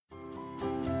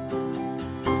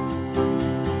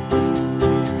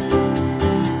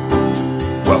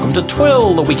Welcome to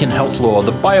Twill, the Week in Health Law,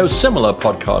 the biosimilar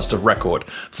podcast of record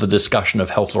for the discussion of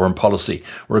health law and policy.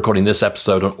 We're recording this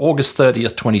episode on August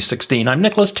 30th, 2016. I'm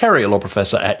Nicholas Terry, a law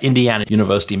professor at Indiana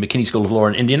University McKinney School of Law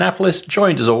in Indianapolis,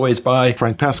 joined as always by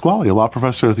Frank Pasquale, a law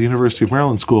professor at the University of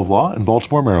Maryland School of Law in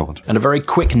Baltimore, Maryland. And a very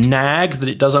quick nag that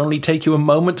it does only take you a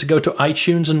moment to go to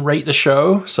iTunes and rate the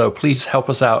show, so please help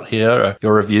us out here.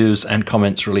 Your reviews and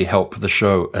comments really help the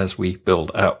show as we build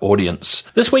our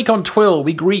audience. This week on Twill,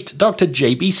 we greet Dr.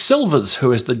 J.B. Silvers,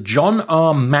 who is the John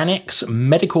R. Mannix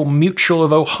Medical Mutual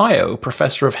of Ohio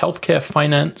Professor of Healthcare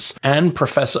Finance and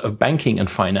Professor of Banking and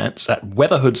Finance at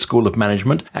Weatherhood School of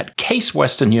Management at Case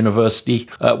Western University,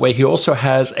 where he also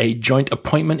has a joint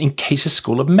appointment in Case's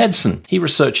School of Medicine. He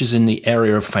researches in the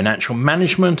area of financial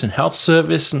management and health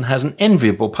service and has an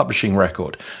enviable publishing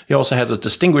record. He also has a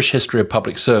distinguished history of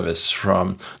public service,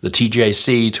 from the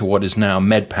TJC to what is now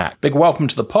MedPAC. Big welcome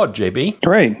to the pod, JB.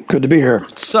 Great. Good to be here.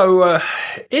 So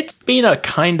it's been a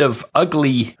kind of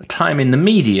ugly time in the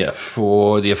media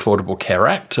for the Affordable Care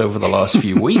Act over the last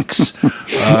few weeks.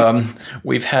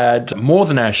 We've had more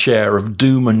than our share of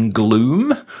doom and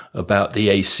gloom about the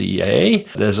ACA.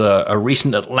 There's a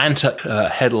recent Atlanta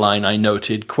headline I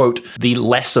noted, quote, "The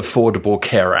Less Affordable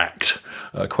Care Act."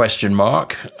 Question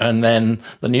mark. And then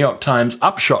the New York Times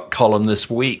Upshot column this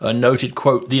week noted,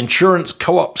 quote, "The insurance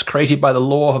co-ops created by the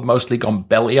law have mostly gone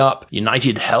belly up.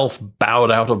 United Health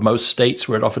bowed out of most states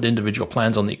where it offered individual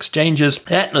plans on the exchanges.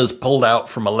 Aetna's pulled out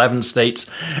from 11 states,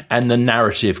 and the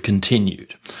narrative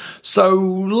continued." So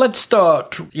let's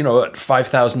start, at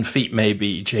 5,000 feet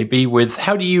maybe, JB, with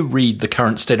how do you read the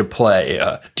current state of play?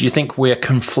 Do you think we're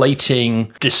conflating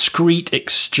discrete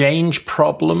exchange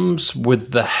problems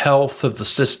with the health of the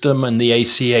system and the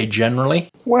ACA generally?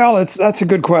 Well, that's a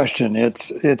good question.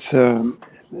 It's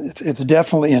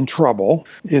definitely in trouble.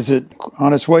 Is it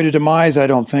on its way to demise? I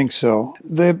don't think so.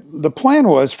 The plan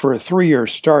was for a 3-year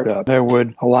startup that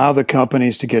would allow the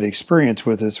companies to get experience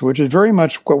with this, which is very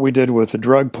much what we did with the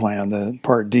drug plan, the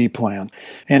Part D plan.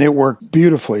 And it worked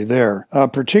beautifully there,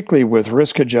 particularly with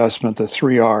risk adjustment, the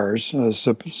 3 Rs,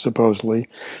 supposedly,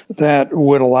 that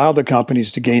would allow the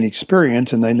companies to gain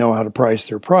experience and they know how to price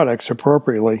their products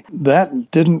appropriately.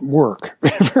 That didn't work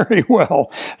very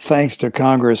well, thanks to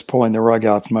Congress pulling the rug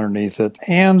out from underneath it.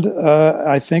 And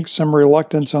I think some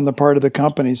reluctance on the part of the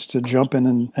companies to jump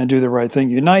in and do the right thing.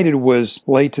 United was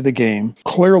late to the game,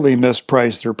 clearly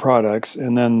mispriced their products,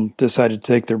 and then decided to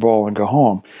take their ball and go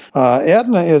home.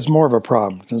 Aetna is more of a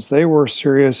problem, since they were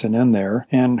serious and in there,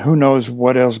 and who knows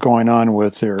what else going on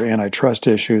with their antitrust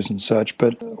issues and such.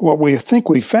 But what we think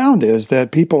we found is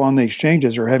that people on the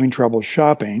exchanges are having trouble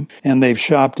shopping, and they've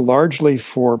shopped largely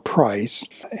for price,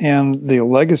 and the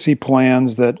legacy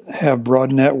plans that have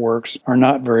broad networks are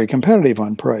not very competitive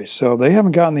on price. So they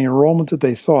haven't gotten the enrollment that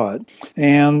they thought,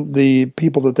 and the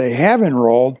people that they have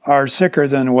enrolled are sicker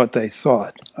than what they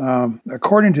thought.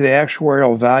 According to the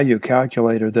actuarial value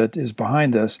calculator that is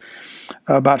behind this,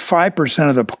 about 5%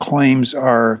 of the claims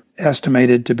are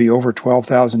estimated to be over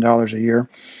 $12,000 a year.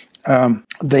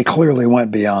 They clearly went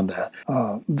beyond that.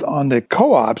 On the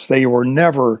co-ops, they were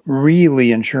never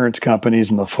really insurance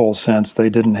companies in the full sense. They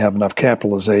didn't have enough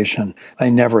capitalization. They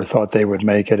never thought they would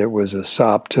make it. It was a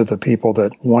sop to the people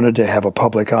that wanted to have a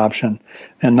public option,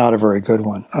 and not a very good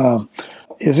one.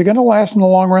 Is it going to last in the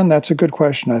long run? That's a good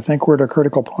question. I think we're at a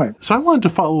critical point. So I wanted to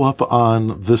follow up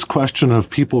on this question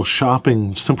of people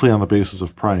shopping simply on the basis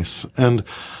of price. And it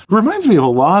reminds me of a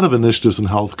lot of initiatives in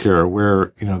healthcare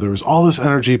where, there was all this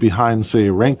energy behind,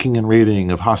 say, ranking and rating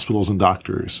of hospitals and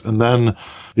doctors. And then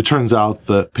it turns out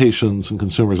that patients and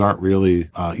consumers aren't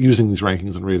really using these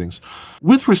rankings and ratings.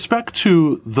 With respect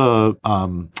to the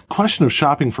question of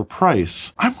shopping for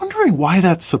price, I'm wondering why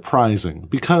that's surprising.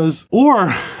 Because,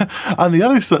 or on the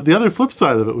other flip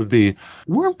side of it would be,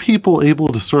 weren't people able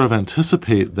to sort of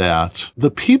anticipate that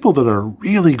the people that are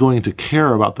really going to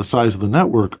care about the size of the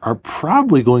network are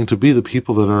probably going to be the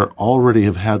people that are already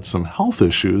have had some health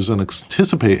issues and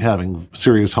anticipate having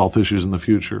serious health issues in the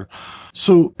future?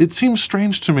 So it seems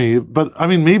strange to me, but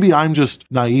maybe I'm just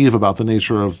naive about the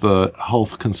nature of the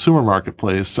health consumer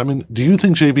marketplace. Do you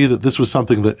think, JB, that this was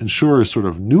something that insurers sort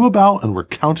of knew about and were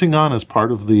counting on as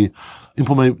part of the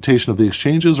implementation of the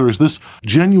exchanges, or is this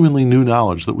genuinely new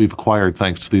knowledge that we've acquired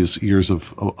thanks to these years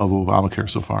of Obamacare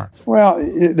so far? Well,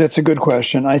 that's a good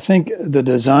question. I think the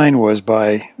design was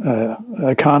by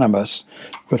economists.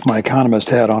 With my economist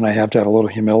hat on, I have to have a little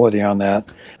humility on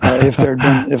that. If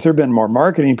there'd been more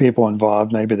marketing people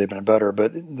involved, maybe they'd been better.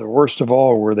 But the worst of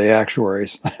all were the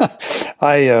actuaries.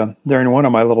 During one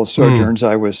of my little sojourns,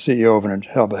 I was CEO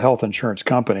of a health insurance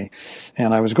company,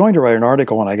 and I was going to write an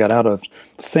article when I got out of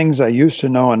things I used to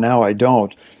know and now I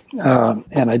don't.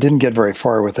 and I didn't get very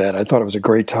far with that. I thought it was a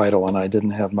great title, and I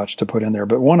didn't have much to put in there.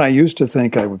 But one I used to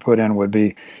think I would put in would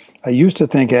be, I used to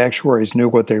think actuaries knew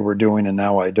what they were doing, and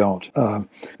now I don't. The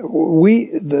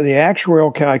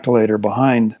actuarial calculator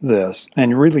behind this,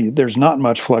 and really there's not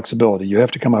much flexibility. You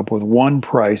have to come up with one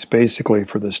price basically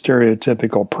for the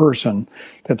stereotypical person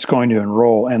that's going to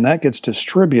enroll, and that gets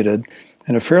distributed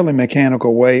in a fairly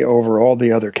mechanical way over all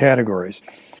the other categories.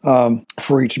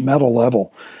 For each metal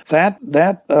level. That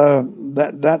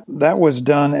was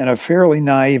done in a fairly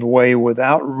naive way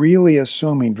without really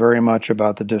assuming very much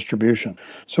about the distribution.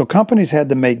 So companies had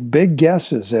to make big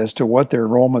guesses as to what their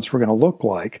enrollments were going to look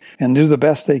like and do the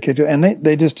best they could do. And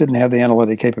they just didn't have the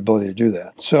analytic capability to do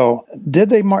that. So did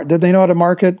they know how to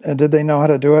market? Did they know how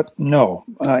to do it? No.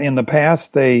 In the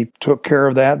past, they took care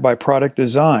of that by product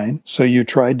design. So you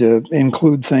tried to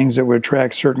include things that would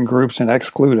attract certain groups and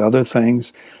exclude other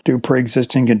things, do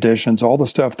pre-existing conditions, all the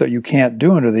stuff that you can't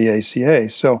do under the ACA.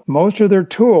 So most of their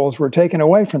tools were taken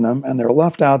away from them, and they're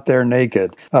left out there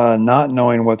naked, not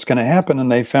knowing what's going to happen, and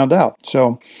they found out.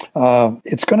 So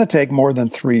it's going to take more than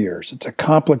 3 years. It's a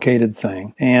complicated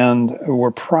thing, and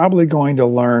we're probably going to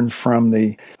learn from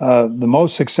the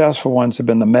most successful ones have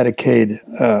been the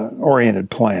Medicaid-oriented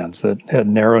plans that had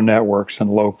narrow networks and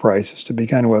low prices to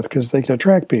begin with because they could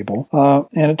attract people.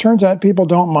 And it turns out people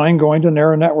don't mind going to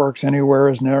narrow networks anywhere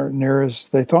as near as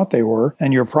they thought they were.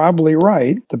 And you're probably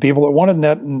right. The people that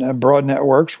wanted broad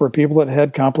networks were people that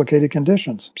had complicated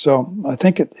conditions. So I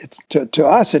think it's to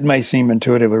us, it may seem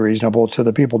intuitively reasonable. To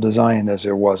the people designing this,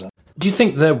 it wasn't. Do you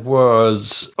think there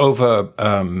was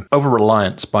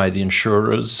over-reliance by the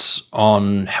insurers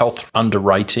on health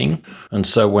underwriting? And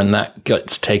so when that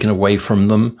gets taken away from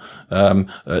them,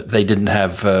 they didn't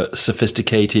have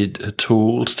sophisticated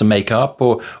tools to make up?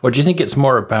 Or do you think it's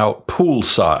more about pool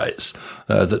size,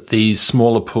 that these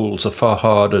smaller pools are far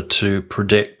harder to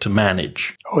predict, to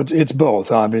manage? Oh, it's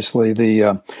both, obviously.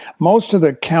 Most of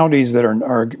the counties that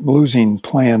are losing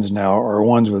plans now are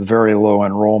ones with very low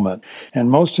enrollment. And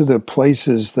most of the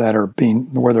places that are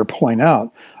where they're pulling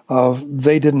out,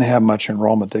 they didn't have much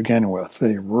enrollment to begin with.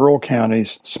 The rural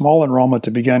counties, small enrollment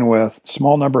to begin with,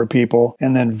 small number of people,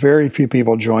 and then very few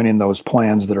people joining those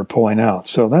plans that are pulling out.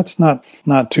 So that's not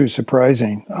too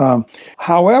surprising.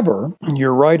 However,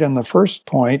 you're right on the first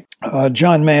point.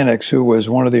 John Mannix, who was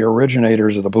one of the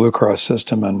originators of the Blue Cross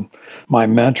system and my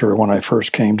mentor when I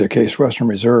first came to Case Western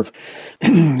Reserve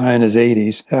in his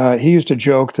 80s, he used to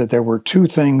joke that there were two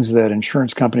things that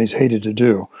insurance companies hated to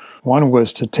do. One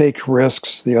was to take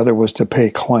risks. The other was to pay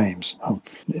claims.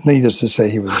 Needless to say,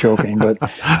 he was joking,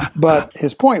 but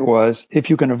his point was, if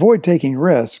you can avoid taking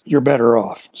risks, you're better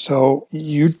off. So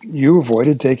you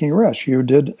avoided taking risks. You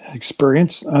did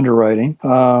experience underwriting.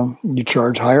 You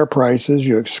charge higher prices.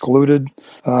 You excluded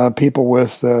people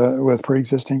with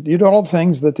pre-existing. You did all the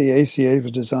things that the ACA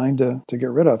was designed to get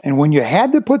rid of. And when you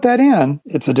had to put that in,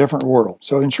 it's a different world.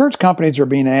 So insurance companies are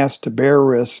being asked to bear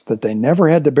risks that they never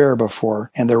had to bear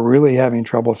before, and they're really having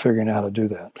trouble figuring out how to do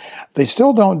that. They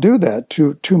still don't do that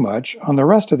too much on the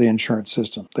rest of the insurance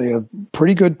system. They have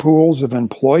pretty good pools of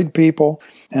employed people,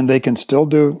 and they can still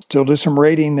do some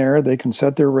rating there. They can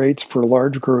set their rates for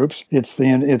large groups. It's the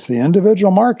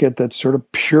individual market that's sort of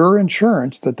pure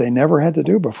insurance that they never had to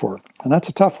do before, and that's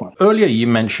a tough one. Earlier, you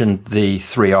mentioned the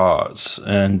 3 Rs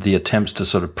and the attempts to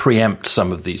sort of preempt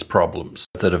some of these problems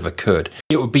that have occurred.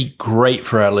 It would be great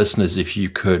for our listeners if you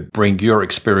could bring your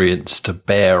experience to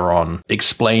bear on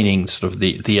explaining sort of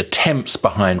the attempts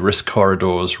behind risk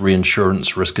corridors,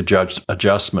 reinsurance, risk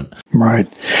adjustment.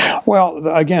 Right. Well,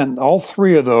 again, all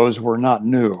 3 of those were not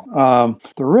new.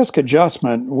 The risk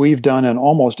adjustment we've done in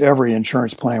almost every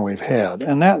insurance plan we've had.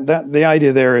 And that the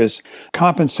idea there is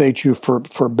compensate you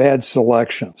for bad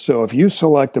selection. So if you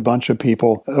select a bunch of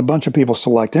people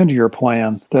select into your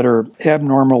plan that are have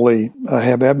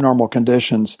abnormal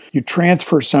conditions, you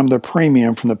transfer some of the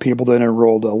premium from the people that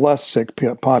enrolled a less sick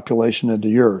population into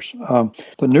yours.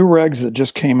 The new regs that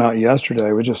just came out yesterday,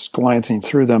 I was just glancing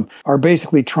through them, are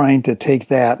basically trying to take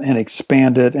that and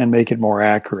expand it and make it more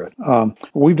accurate.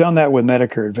 We've done that with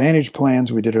Medicare Advantage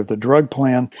plans. We did it with the drug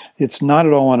plan. It's not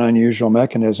at all an unusual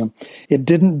mechanism. It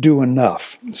didn't do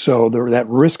enough. So that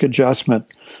risk adjustment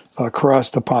across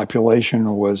the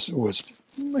population was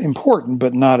important,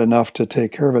 but not enough to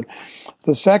take care of it.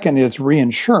 The second is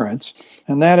reinsurance,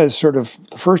 and that is sort of,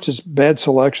 the first is bad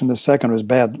selection, the second is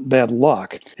bad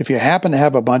luck. If you happen to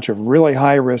have a bunch of really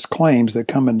high-risk claims that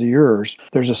come into yours,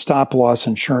 there's a stop-loss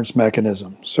insurance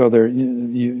mechanism. So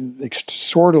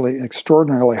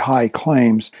extraordinarily high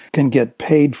claims can get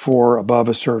paid for above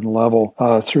a certain level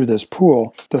through this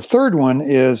pool. The third one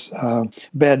is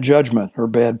bad judgment or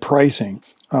bad pricing.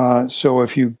 So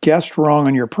if you guessed wrong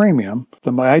on your premium,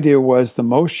 the idea was the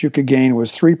most you could gain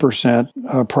was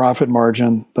 3% profit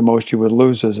margin. The most you would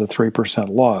lose is a 3%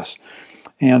 loss.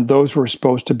 And those were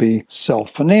supposed to be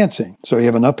self-financing. So you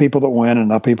have enough people that win and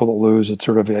enough people that lose. It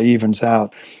sort of evens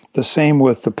out. The same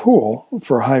with the pool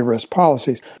for high-risk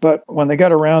policies. But when they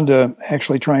got around to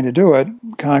actually trying to do it,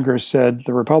 Congress said,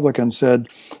 the Republicans said,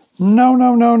 no.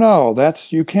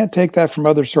 You can't take that from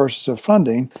other sources of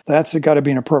funding. That's got to be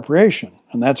an appropriation,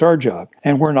 and that's our job.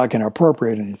 And we're not going to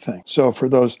appropriate anything. So for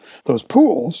those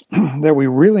pools that we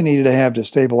really needed to have to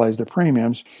stabilize the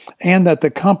premiums, and that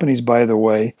the companies, by the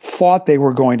way, thought they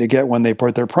were going to get when they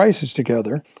put their prices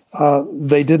together,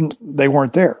 they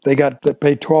weren't there. They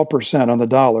paid 12% on the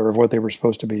dollar of what they were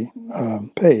supposed to be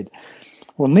paid.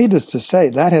 Well, needless to say,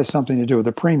 that has something to do with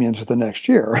the premiums for the next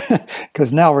year,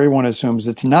 because now everyone assumes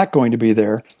it's not going to be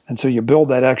there, and so you build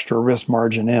that extra risk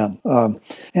margin in.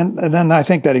 And then I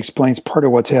think that explains part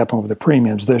of what's happened with the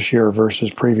premiums this year versus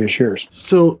previous years.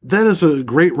 So that is a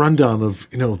great rundown of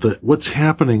what's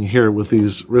happening here with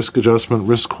these risk adjustment,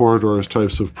 risk corridors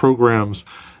types of programs.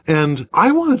 And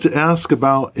I wanted to ask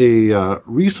about a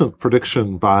recent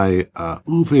prediction by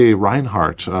Uwe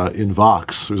Reinhardt in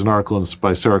Vox. There's an article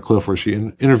by Sarah Cliff where she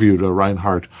interviewed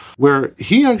Reinhardt, where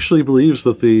he actually believes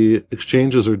that the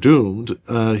exchanges are doomed.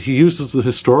 He uses the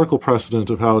historical precedent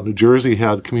of how New Jersey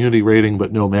had community rating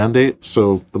but no mandate,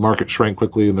 so the market shrank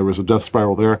quickly and there was a death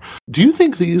spiral there. Do you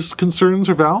think these concerns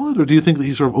are valid, or do you think that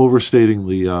he's sort of overstating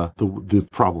the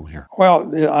problem here?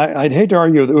 Well, I'd hate to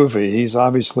argue with Uwe. He's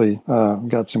obviously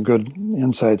got some good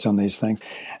insights on these things.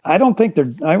 I don't think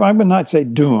I would not say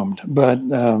doomed, but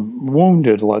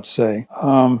wounded, let's say.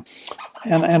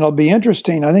 And it'll be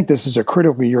interesting. I think this is a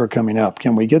critical year coming up.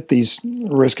 Can we get these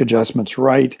risk adjustments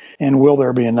right? And will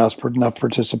there be enough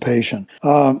participation?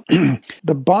 The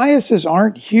biases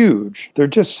aren't huge. They're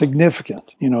just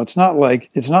significant. It's not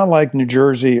like New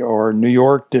Jersey or New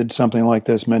York did something like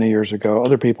this many years ago.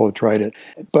 Other people have tried it.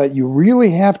 But you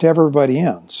really have to have everybody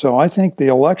in. So I think the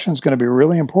election is going to be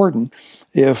really important.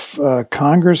 If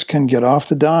Congress can get off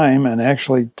the dime and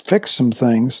actually fix some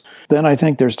things, then I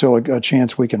think there's still a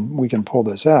chance we can pull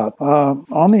this out.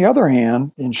 On the other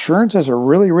hand, insurance is a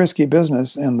really risky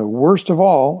business, and the worst of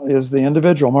all is the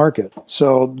individual market.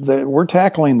 So we're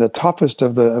tackling the toughest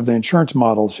of the insurance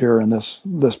models here in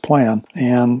this plan.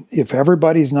 And if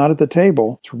everybody's not at the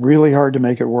table, it's really hard to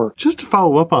make it work. Just to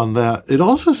follow up on that, it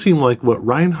also seemed like what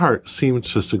Reinhardt seemed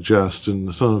to suggest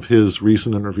in some of his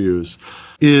recent interviews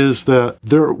is that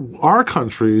there are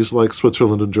countries like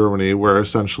Switzerland and Germany where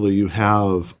essentially you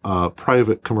have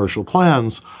private commercial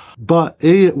plans, but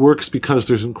A, it works because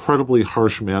there's incredibly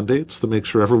harsh mandates that make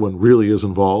sure everyone really is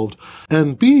involved,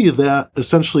 and B, that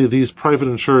essentially these private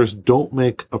insurers don't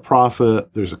make a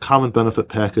profit. There's a common benefit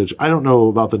package. I don't know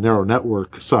about the narrow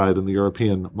network side in the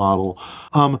European model,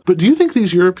 but do you think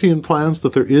these European plans,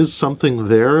 that there is something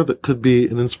there that could be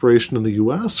an inspiration in the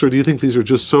U.S., or do you think these are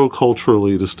just so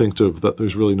culturally distinctive that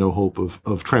there's really no hope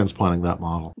of transplanting that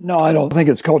model? No, I don't think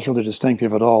it's culturally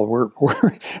distinctive at all. We're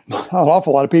an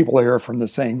awful lot of people here from the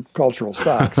same cultural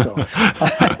stock, so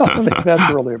I don't think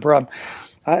that's really a problem.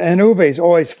 And Uwe's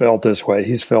always felt this way.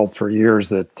 He's felt for years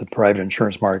that the private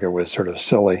insurance market was sort of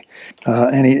silly.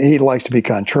 And he likes to be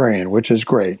contrarian, which is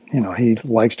great. He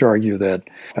likes to argue that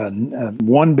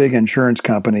one big insurance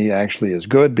company actually is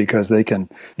good because they can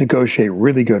negotiate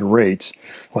really good rates,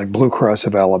 like Blue Cross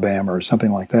of Alabama or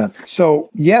something like that. So,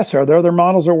 yes, are there other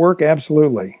models that work?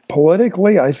 Absolutely.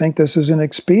 Politically, I think this is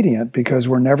inexpedient because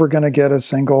we're never going to get a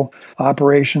single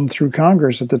operation through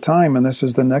Congress at the time, and this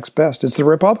is the next best. It's the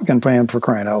Republican plan, for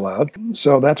crying out loud.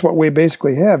 So that's what we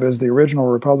basically have is the original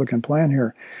Republican plan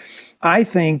here. I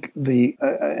think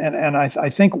I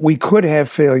think we could have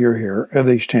failure here of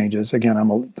these changes. Again, I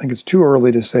think it's too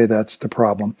early to say that's the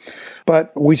problem,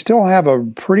 but we still have a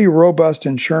pretty robust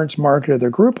insurance market at the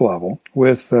group level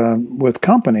with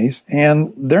companies,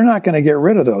 and they're not going to get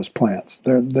rid of those plans.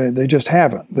 They just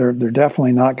haven't. They're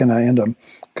definitely not going to end up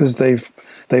because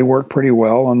they work pretty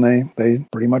well and they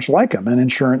pretty much like them. And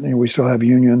insurance, we still have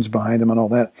unions behind them and all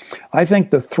that. I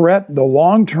think the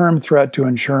long-term threat to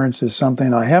insurance is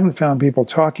something I haven't found people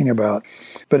talking about,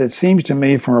 but it seems to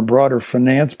me from a broader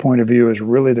finance point of view is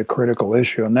really the critical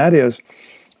issue. And that is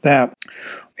that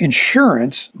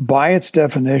insurance, by its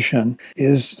definition,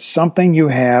 is something you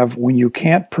have when you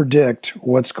can't predict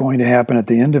what's going to happen at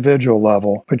the individual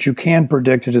level, but you can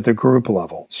predict it at the group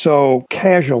level. So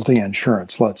casualty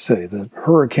insurance, let's say, the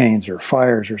hurricanes or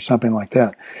fires or something like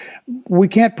that. We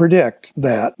can't predict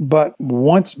that, but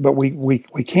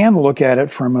we can look at it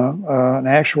from an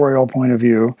actuarial point of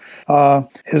view,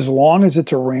 as long as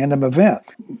it's a random event.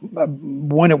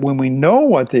 When we know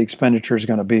what the expenditure is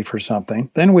going to be for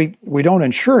something, then we don't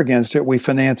insure against it, we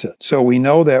finance it. So we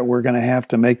know that we're going to have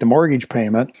to make the mortgage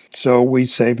payment, so we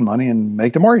save money and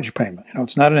make the mortgage payment.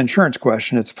 It's not an insurance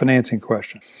question, it's a financing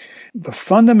question. The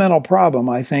fundamental problem,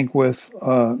 I think, with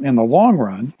in the long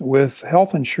run with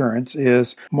health insurance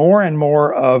is more and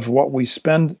more of what we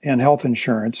spend in health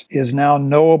insurance is now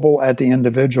knowable at the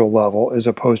individual level as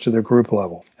opposed to the group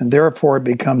level. And therefore, it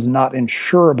becomes not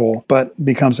insurable, but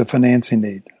becomes a financing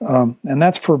need. And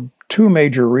that's for two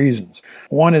major reasons.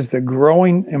 One is the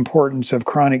growing importance of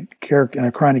chronic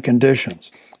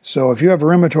conditions. So if you have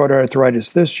rheumatoid arthritis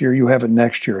this year, you have it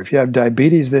next year. If you have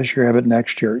diabetes this year, you have it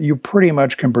next year. You pretty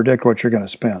much can predict what you're going to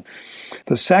spend.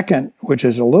 The second, which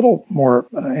is a little more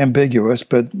ambiguous,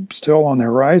 but still on the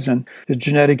horizon, is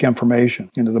genetic information.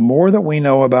 The more that we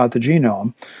know about the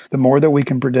genome, the more that we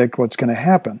can predict what's going to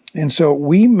happen. And so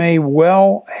we may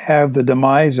well have the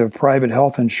demise of private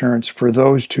health insurance for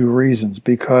those two reasons,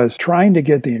 because trying to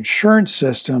get the insurance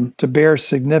system to bear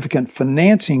significant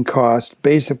financing costs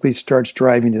basically starts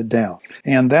driving it down.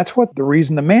 And that's what the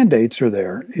reason the mandates are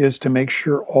there, is to make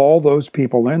sure all those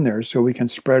people in there so we can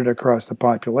spread it across the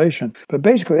population. But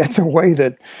basically, that's a way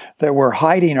that we're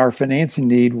hiding our financing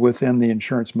need within the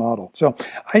insurance model. So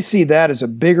I see that as a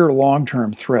bigger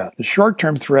long-term threat. The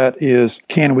short-term threat is,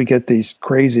 can we get these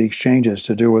crazy exchanges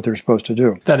to do what they're supposed to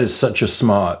do? That is such a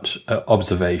smart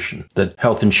observation, that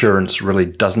health insurance really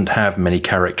doesn't have many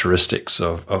characteristics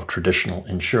of traditional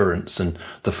insurance. And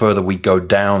the further we go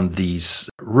down these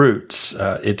routes,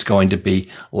 it's going to be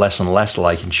less and less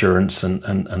like insurance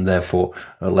and therefore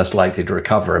less likely to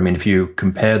recover. I mean, if you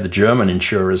compare the German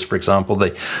insurers, for example,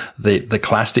 the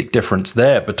classic difference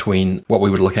there between what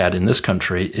we would look at in this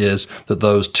country is that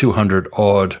those 200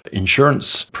 odd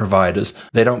insurance providers,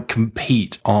 they don't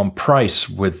compete on price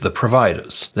with the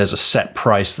providers. There's a set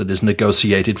price that is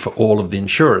negotiated for all of the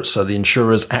insurers. So the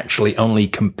insurers actually only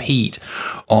compete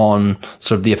on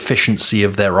sort of the efficiency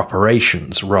of their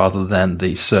operations rather than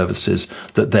the services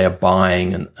that they're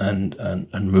buying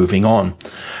and moving on.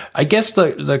 I guess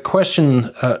the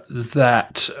question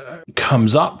that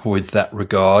comes up with that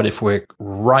regard, if we're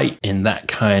right in that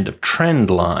kind of trend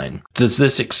line, does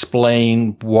this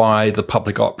explain why the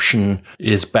public option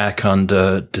is back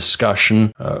under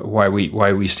discussion? Why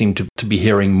we seem to be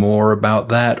hearing more about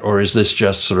that? Or is this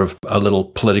just sort of a little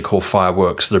political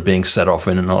fireworks that are being set off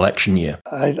in an election year?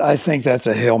 I think that's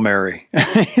a Hail Mary.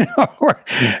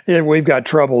 We've got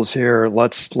troubles here.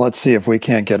 Let's see if we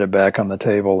can't get it back on the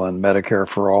table, and Medicare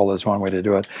for all is one way to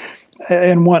do it.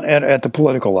 And at the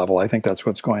political level, I think that's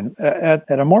what's going. At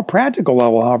a more practical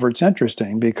level, however, it's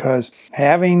interesting because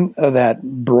having that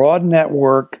broad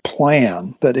network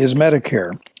plan that is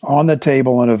Medicare on the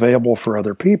table and available for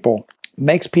other people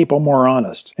makes people more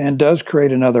honest and does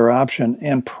create another option,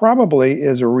 and probably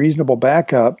is a reasonable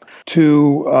backup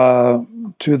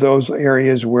to those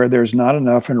areas where there's not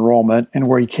enough enrollment and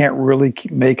where you can't really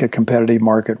make a competitive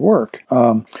market work.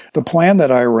 The plan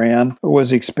that I ran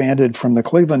was expanded from the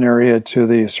Cleveland area to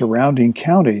the surrounding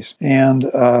counties, and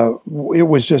it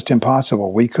was just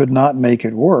impossible. We could not make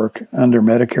it work under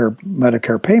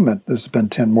Medicare payment. This has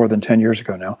been more than 10 years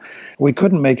ago now. We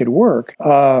couldn't make it work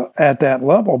at that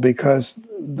level because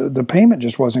the payment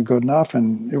just wasn't good enough,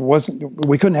 and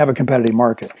we couldn't have a competitive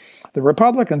market. The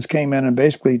Republicans came in and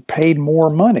basically paid more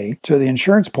money to the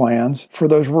insurance plans for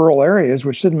those rural areas,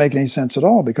 which didn't make any sense at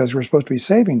all because we're supposed to be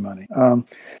saving money.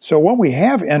 So what we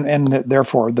have, and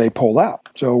therefore they pulled out.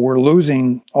 So we're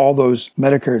losing all those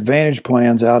Medicare Advantage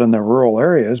plans out in the rural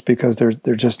areas because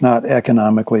they're just not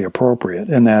economically appropriate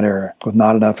in that area with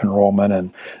not enough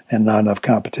enrollment and not enough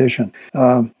competition.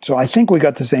 So I think we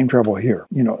got the same trouble here.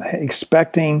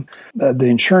 Expecting the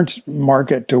insurance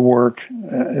market to work,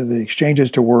 the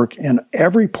exchanges to work in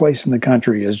every place in the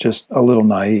country is just a little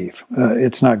naive.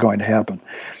 It's not going to happen.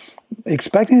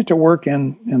 expecting it to work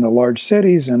in the large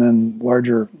cities and in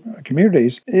larger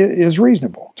communities is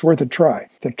reasonable. It's worth a try.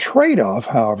 The trade-off,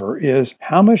 however, is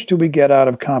how much do we get out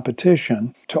of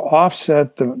competition to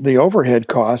offset the overhead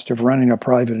cost of running a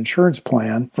private insurance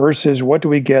plan versus what do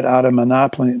we get out of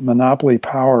monopsony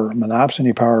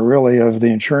power really of the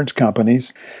insurance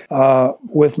companies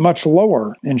with much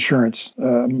lower insurance,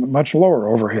 much lower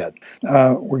overhead.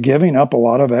 We're giving up a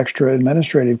lot of extra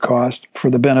administrative cost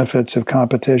for the benefits of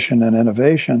competition and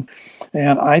innovation.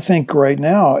 And I think right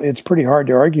now it's pretty hard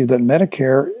to argue that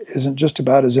Medicare isn't just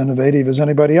about as innovative as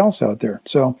anybody else out there.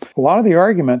 So a lot of the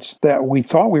arguments that we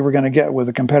thought we were going to get with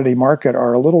a competitive market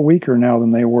are a little weaker now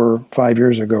than they were 5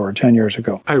 years ago or 10 years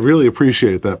ago. I really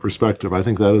appreciate that perspective. I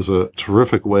think that is a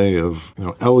terrific way of,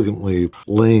 elegantly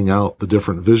laying out the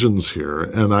different visions here.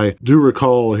 And I do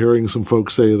recall hearing some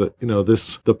folks say that,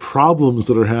 the problems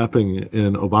that are happening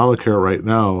in Obamacare right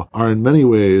now are in many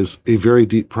ways a very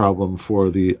deep problem for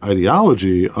the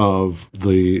ideology of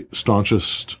the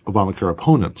staunchest Obamacare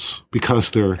opponents,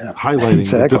 because they're highlighting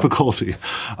the difficulty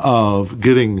of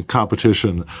getting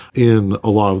competition in a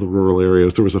lot of the rural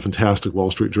areas. There was a fantastic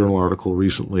Wall Street Journal article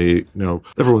recently.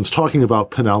 Everyone's talking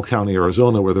about Pinal County,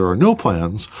 Arizona, where there are no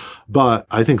plans, but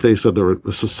I think they said there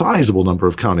is a sizable number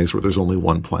of counties where there's only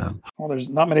one plan. Well, there's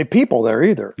not many people there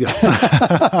either. Yes.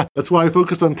 That's why I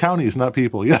focused on counties, not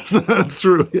people. Yes, that's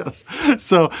true. Yes.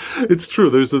 So it's true.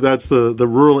 That's the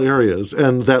rural areas.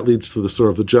 And that leads to the sort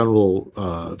of the general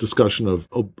discussion of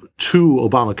two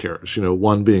Obamacares,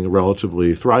 one being a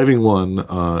relatively thriving one,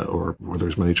 or where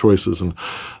there's many choices, and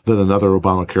then another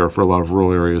Obamacare for a lot of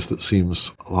rural areas that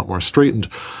seems a lot more straightened.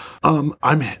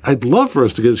 I'd love for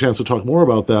us to get a chance to talk more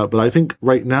about that, but I think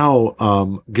right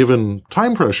now, given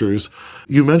time pressures,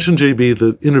 you mentioned, JB,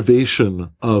 the innovation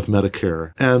of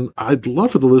Medicare, and I'd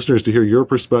love for the listeners to hear your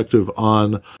perspective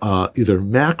on either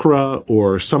MACRA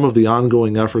or some of the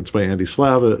ongoing efforts by Andy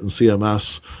Slavitt and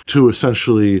CMS to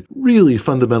essentially really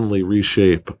fundamentally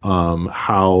reshape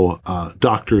how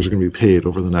doctors are going to be paid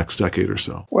over the next decade or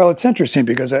so. Well, it's interesting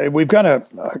because we've got a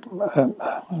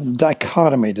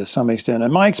dichotomy to some extent.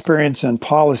 In my experience in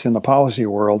the policy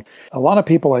world, a lot of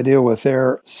people I deal with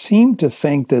there seem to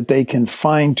think that they can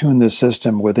fine-tune the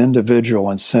system with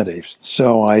individual incentives.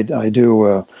 So I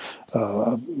do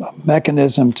a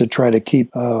mechanism to try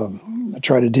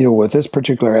to deal with this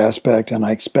particular aspect, and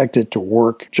I expect it to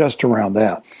work just around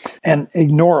that, and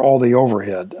ignore all the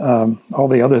overhead, all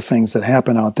the other things that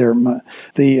happen out there.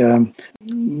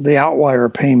 The outlier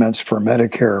payments for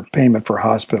Medicare, payment for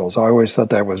hospitals, I always thought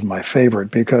that was my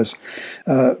favorite, because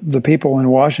the people in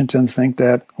Washington think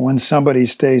that when somebody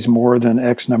stays more than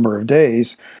X number of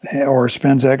days or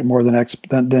spends more than X,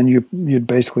 then you'd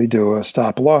basically do a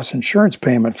stop-loss insurance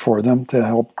payment for them to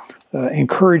help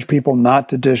encourage people not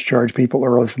to discharge people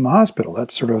early from the hospital.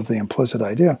 That's sort of the implicit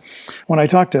idea. When I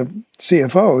talk to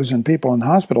CFOs and people in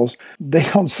hospitals, they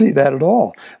don't see that at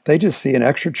all. They just see an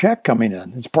extra check coming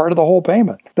in. It's part of the whole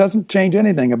payment. It doesn't change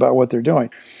anything about what they're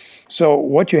doing. So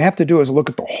what you have to do is look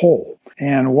at the whole.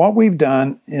 And what we've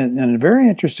done in a very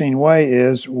interesting way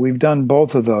is we've done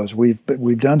both of those. We've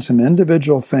done some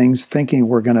individual things thinking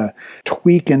we're going to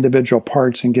tweak individual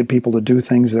parts and get people to do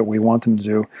things that we want them to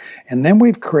do. And then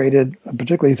we've created,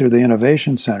 particularly through the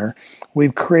Innovation Center,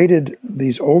 we've created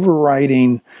these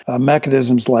overriding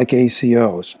mechanisms like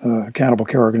ACOs, accountable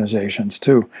care organizations,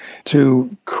 to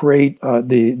create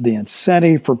the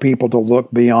incentive for people to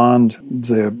look beyond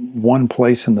the one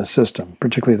place in the system,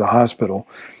 particularly the hospital,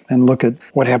 and look at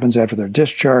what happens after their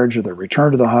discharge or their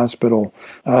return to the hospital,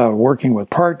 working with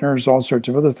partners, all sorts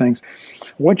of other things.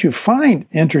 What you find,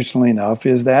 interestingly enough,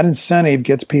 is that incentive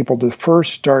gets people to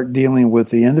first start dealing with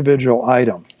the individual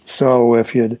item. So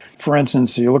if for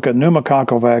instance, you look at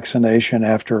pneumococcal vaccination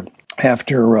after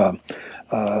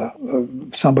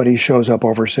somebody shows up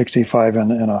over 65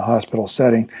 in a hospital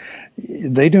setting,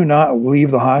 they do not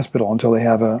leave the hospital until they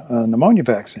have a pneumonia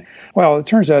vaccine. Well, it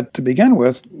turns out to begin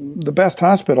with, the best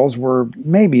hospitals were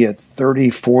maybe at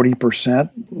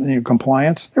 30-40%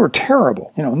 compliance. They were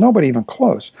terrible, nobody even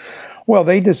close. Well,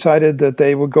 they decided that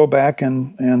they would go back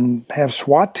and have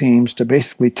SWAT teams to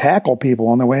basically tackle people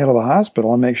on the way out of the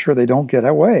hospital and make sure they don't get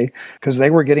away, because they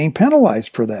were getting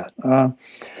penalized for that.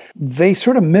 They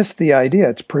sort of missed the idea.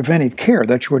 It's preventive care.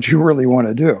 That's what you really want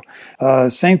to do.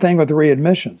 Same thing with the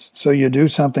readmissions. So you do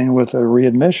something with the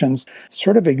readmissions,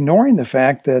 sort of ignoring the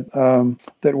fact that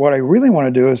what I really want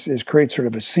to do is create sort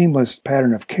of a seamless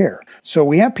pattern of care. So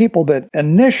we have people that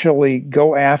initially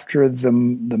go after the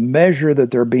measure that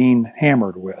they're being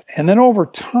hammered with. And then over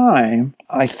time,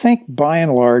 I think by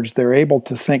and large, they're able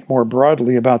to think more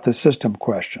broadly about the system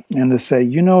question and to say,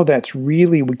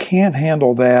 we can't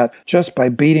handle that just by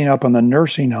beating up on the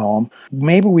nursing home.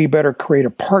 Maybe we better create a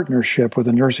partnership with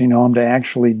the nursing home to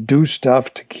actually do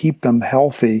stuff to keep them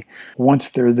healthy once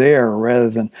they're there rather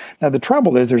than. Now, the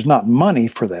trouble is there's not money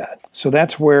for that. So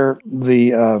that's where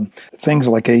the things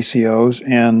like ACOs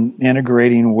and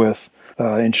integrating with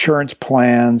insurance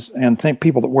plans and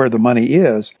people that where the money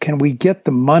is, can we get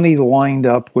the money lined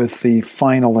up with the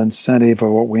final incentive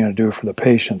of what we're going to do for the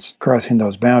patients, crossing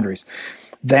those boundaries?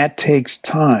 That takes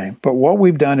time. But what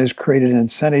we've done is created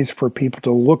incentives for people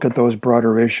to look at those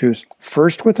broader issues,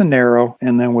 first with the narrow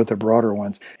and then with the broader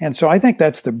ones. And so I think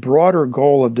that's the broader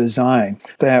goal of design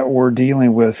that we're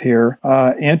dealing with here.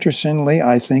 Interestingly,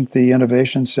 I think the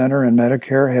Innovation Center and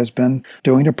Medicare has been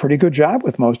doing a pretty good job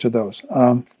with most of those.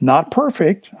 Not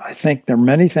perfect. I think there are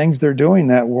many things they're doing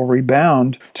that will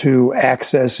rebound to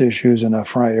access issues and a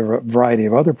variety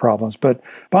of other problems. But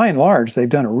by and large, they've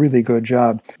done a really good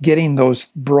job getting those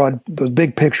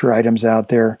big picture items out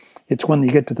there. It's when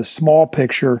you get to the small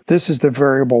picture, this is the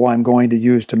variable I'm going to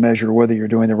use to measure whether you're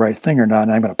doing the right thing or not,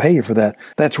 and I'm going to pay you for that.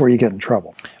 That's where you get in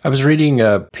trouble. I was reading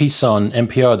a piece on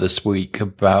NPR this week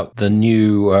about the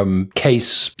new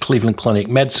Case Cleveland Clinic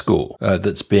Med School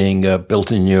that's being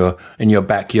built in your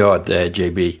backyard there,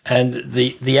 JB, and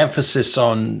the emphasis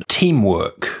on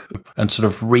teamwork and sort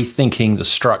of rethinking the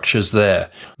structures there,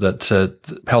 that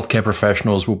healthcare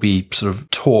professionals will be sort of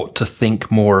taught to think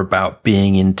more about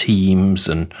being in teams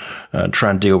and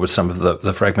try and deal with some of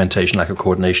the fragmentation, lack of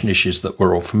coordination issues that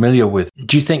we're all familiar with.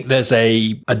 Do you think there's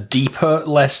a deeper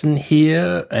lesson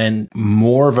here and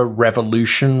more of a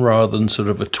revolution rather than sort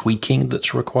of a tweaking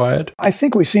that's required? I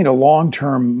think we've seen a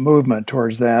long-term movement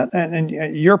towards that. And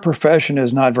your profession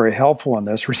is not very helpful in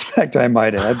this respect, I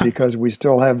might add, because we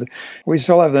still have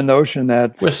the notion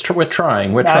that we're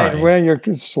trying. Well, you're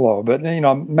slow, but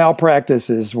malpractice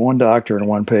is one doctor and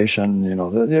one patient.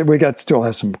 We still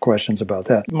have some questions about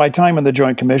that. My time in the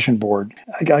Joint Commission Board,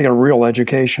 I got a real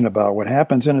education about what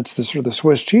happens, and it's the sort of the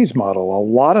Swiss cheese model. A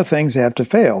lot of things have to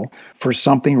fail for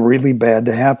something really bad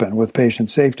to happen with patient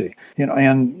safety.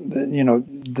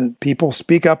 The people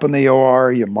speak up in the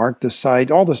OR, you mark the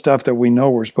site, all the stuff that we know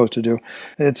we're supposed to do.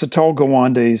 It's a Tol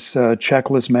Gawande's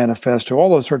checklist manifesto. All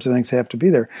those sorts of things have to be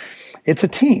there. It's a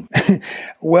team.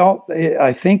 Well,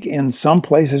 I think in some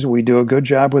places we do a good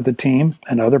job with the team,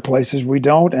 and other places we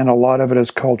don't, and a lot of it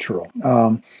is cultural.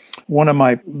 One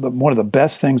of the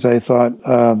best things I thought,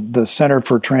 the Center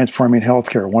for Transforming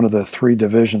Healthcare, one of the three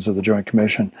divisions of the Joint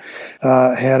Commission,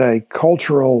 had a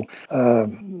cultural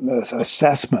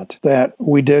assessment that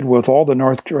we did with all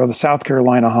the South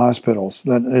Carolina hospitals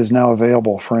that is now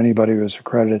available for anybody who is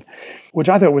accredited, which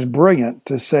I thought was brilliant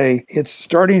to say it's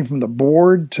starting from the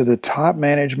board to the top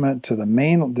management to the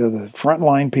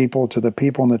frontline people to the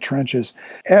people in the trenches.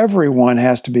 Everyone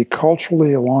has to be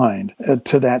culturally aligned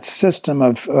to that system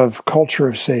of culture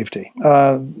of safety.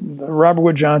 Robert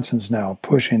Wood Johnson's now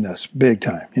pushing this big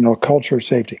time, culture of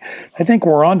safety. I think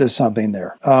we're onto something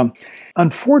there.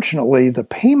 Unfortunately, the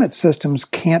payment systems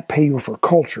can't pay you for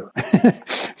culture.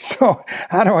 So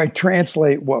how do I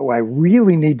translate what I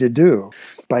really need to do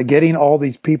by getting all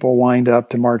these people lined up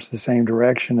to march the same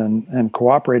direction and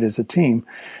cooperate as a team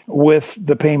with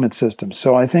the payment system?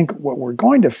 So I think what we're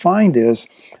going to find is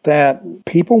that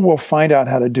people will find out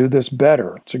how to do this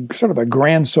better. It's a sort of a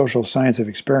grand social scientific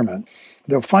experiment.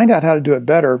 They'll find out how to do it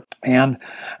better, and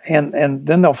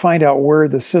then they'll find out where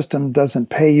the system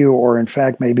doesn't pay you or, in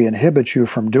fact, maybe inhibits you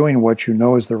from doing what you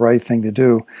know is the right thing to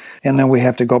do. And then we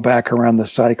have to go back around the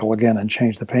cycle again and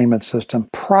change the payment system,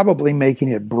 probably making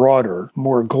it broader,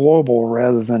 more global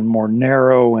rather than more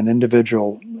narrow and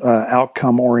individual,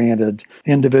 outcome-oriented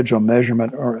individual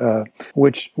measurement,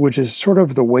 which is sort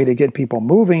of the way to get people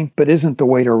moving, but isn't the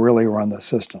way to really run the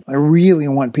system. I really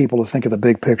want people to think of the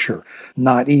big picture,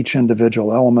 not each individual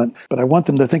element, but I want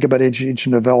them to think about each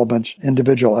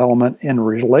individual element in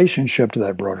relationship to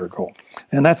that broader goal.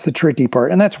 And that's the tricky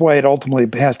part. And that's why it ultimately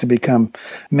has to become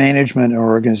management or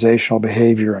organizational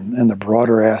behavior and the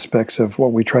broader aspects of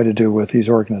what we try to do with these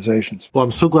organizations. Well,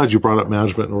 I'm so glad you brought up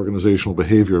management and organizational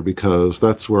behavior, because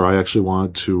that's where I actually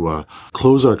wanted to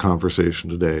close our conversation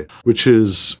today, which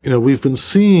is, we've been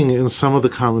seeing in some of the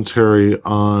commentary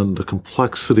on the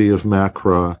complexity of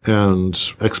MACRA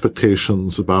and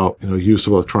expectations about, use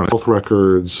of electronic health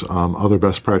records, other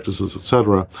best practices,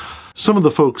 etc., some of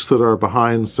the folks that are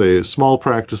behind, say, small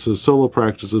practices, solo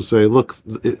practices, say, look,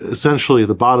 essentially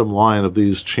the bottom line of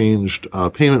these changed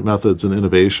payment methods and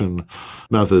innovation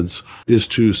methods is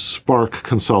to spark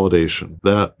consolidation,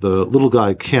 that the little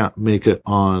guy can't make it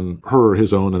on her or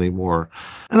his own anymore.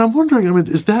 And I'm wondering,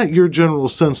 is that your general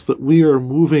sense that we are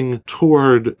moving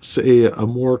toward, say, a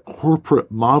more corporate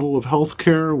model of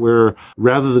healthcare where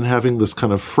rather than having this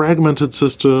kind of fragmented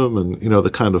system and, the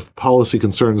kind of policy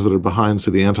concerns that are behind,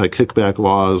 say, the anti-kickback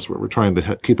laws where we're trying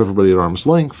to keep everybody at arm's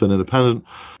length and independent,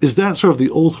 is that sort of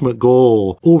the ultimate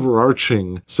goal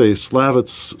overarching, say,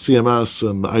 Slavitt's CMS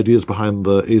and the ideas behind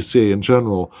the ACA in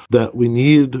general, that we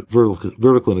need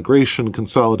vertical integration,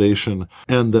 consolidation,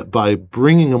 and that by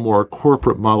bringing a more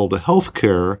corporate model to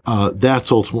healthcare,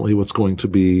 that's ultimately what's going to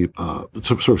be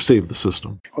sort of save the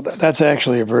system? Well, that's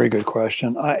actually a very good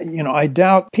question. I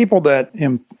doubt people that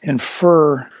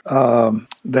infer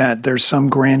that there's some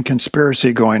grand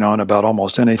conspiracy going on about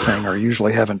almost anything or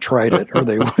usually haven't tried it or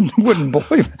they wouldn't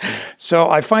believe it. So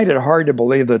I find it hard to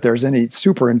believe that there's any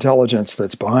super intelligence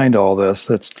that's behind all this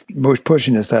that's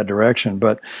pushing us that direction.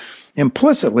 But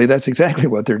implicitly, that's exactly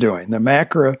what they're doing. The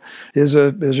MACRA is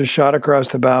a shot across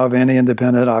the bow of any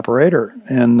independent operator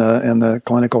in the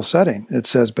clinical setting. It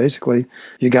says basically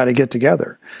you got to get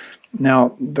together.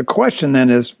 Now, the question then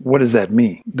is, what does that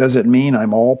mean? Does it mean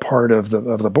I'm all part of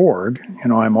the Borg?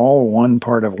 I'm all one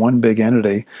part of one big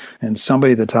entity, and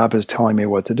somebody at the top is telling me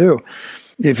what to do?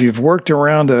 If you've worked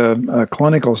around a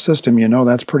clinical system,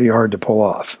 that's pretty hard to pull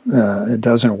off. It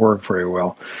doesn't work very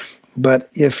well. But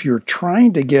if you're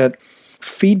trying to get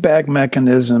feedback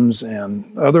mechanisms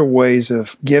and other ways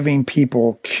of giving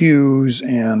people cues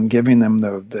and giving them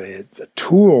the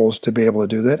tools to be able to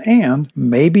do that, and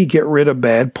maybe get rid of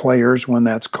bad players when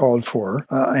that's called for,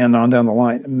 and on down the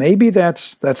line, maybe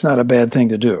that's not a bad thing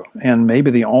to do. And maybe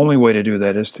the only way to do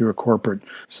that is through a corporate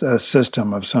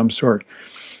system of some sort.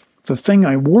 The thing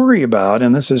I worry about,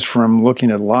 and this is from looking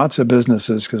at lots of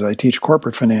businesses because I teach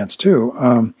corporate finance too,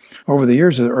 over the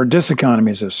years, are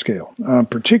diseconomies of scale,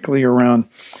 particularly around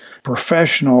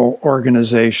professional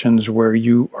organizations where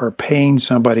you are paying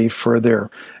somebody for their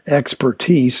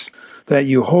expertise that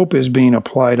you hope is being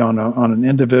applied on an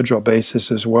individual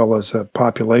basis as well as a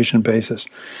population basis.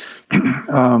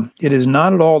 It is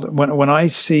not at all, when I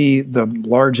see the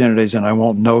large entities, and I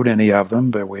won't note any of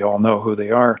them, but we all know who they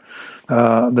are,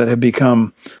 that have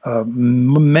become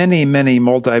many, many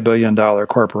multi-billion-dollar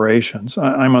corporations.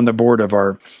 I'm on the board of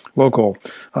our local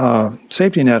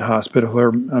safety net hospital,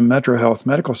 or Metro Health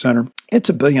Medical Center. It's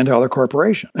a billion-dollar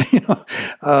corporation.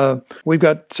 We've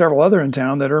got several other in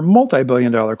town that are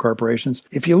multi-billion-dollar corporations.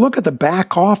 If you look at the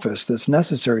back office that's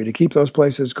necessary to keep those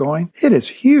places going, it is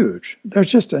huge.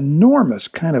 There's just enormous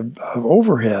kind of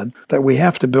overhead that we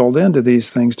have to build into these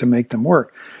things to make them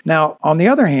work. Now, on the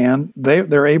other hand,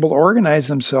 they're able to organize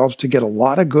themselves to get a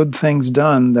lot of good things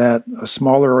done that a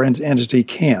smaller entity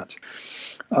can't.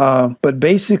 But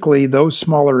basically, those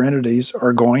smaller entities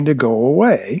are going to go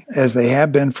away, as they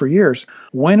have been for years.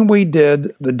 When we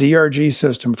did the DRG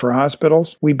system for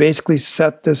hospitals, we basically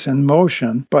set this in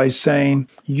motion by saying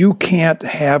you can't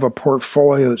have a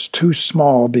portfolio that's too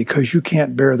small because you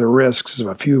can't bear the risks of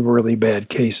a few really bad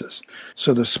cases.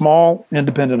 So the small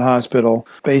independent hospital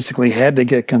basically had to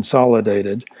get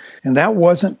consolidated, and that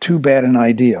wasn't too bad an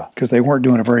idea because they weren't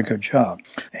doing a very good job.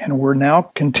 And we're now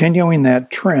continuing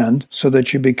that trend so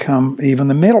that you become, even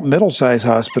the middle-sized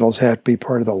hospitals have to be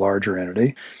part of the larger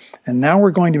entity. And now we're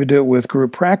going to do it with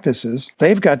group practices.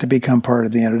 They've got to become part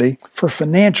of the entity for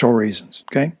financial reasons,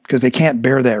 okay? Because they can't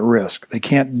bear that risk. They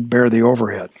can't bear the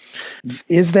overhead.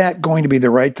 Is that going to be the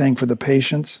right thing for the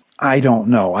patients? I don't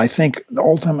know. I think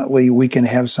ultimately we can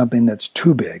have something that's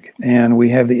too big. And we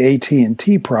have the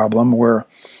AT&T problem where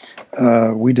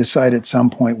we decide at some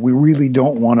point we really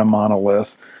don't want a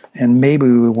monolith, and maybe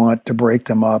we want to break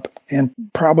them up. And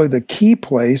probably the key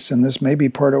place, and this may be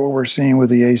part of what we're seeing with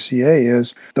the ACA,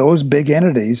 is those big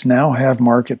entities now have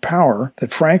market power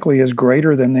that frankly is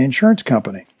greater than the insurance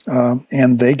company.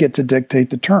 And they get to dictate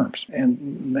the terms.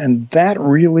 And that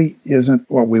really isn't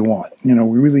what we want. We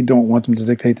really don't want them to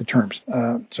dictate the terms.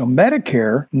 So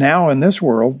Medicare now in this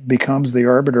world becomes the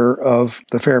arbiter of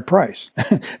the fair price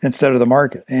instead of the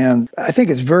market. And I think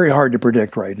it's very hard to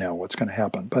predict right now what's going to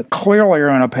happen. But clearly you're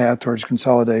on a path towards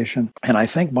consolidation. And I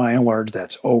think by and large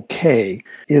that's okay.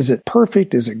 Is it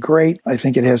perfect? Is it great? I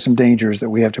think it has some dangers that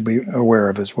we have to be aware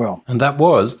of as well. And that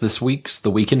was this week's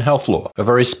The Week in Health Law. A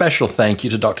very special thank you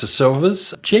to Dr. Dr.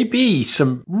 Silvers. JB,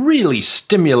 some really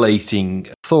stimulating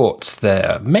thoughts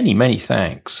there. Many, many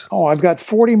thanks. Oh, I've got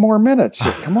 40 more minutes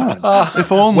here. Come on.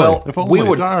 If only. Well, if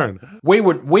only. darn. We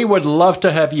would love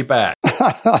to have you back.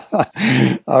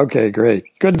 Okay, great.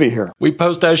 Good to be here. We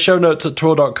post our show notes at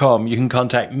Tor.com. You can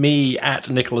contact me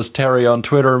at Nicholas Terry on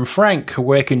Twitter. And Frank,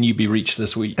 where can you be reached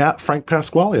this week? At Frank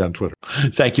Pasquale on Twitter.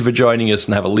 Thank you for joining us,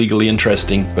 and have a legally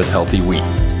interesting but healthy week.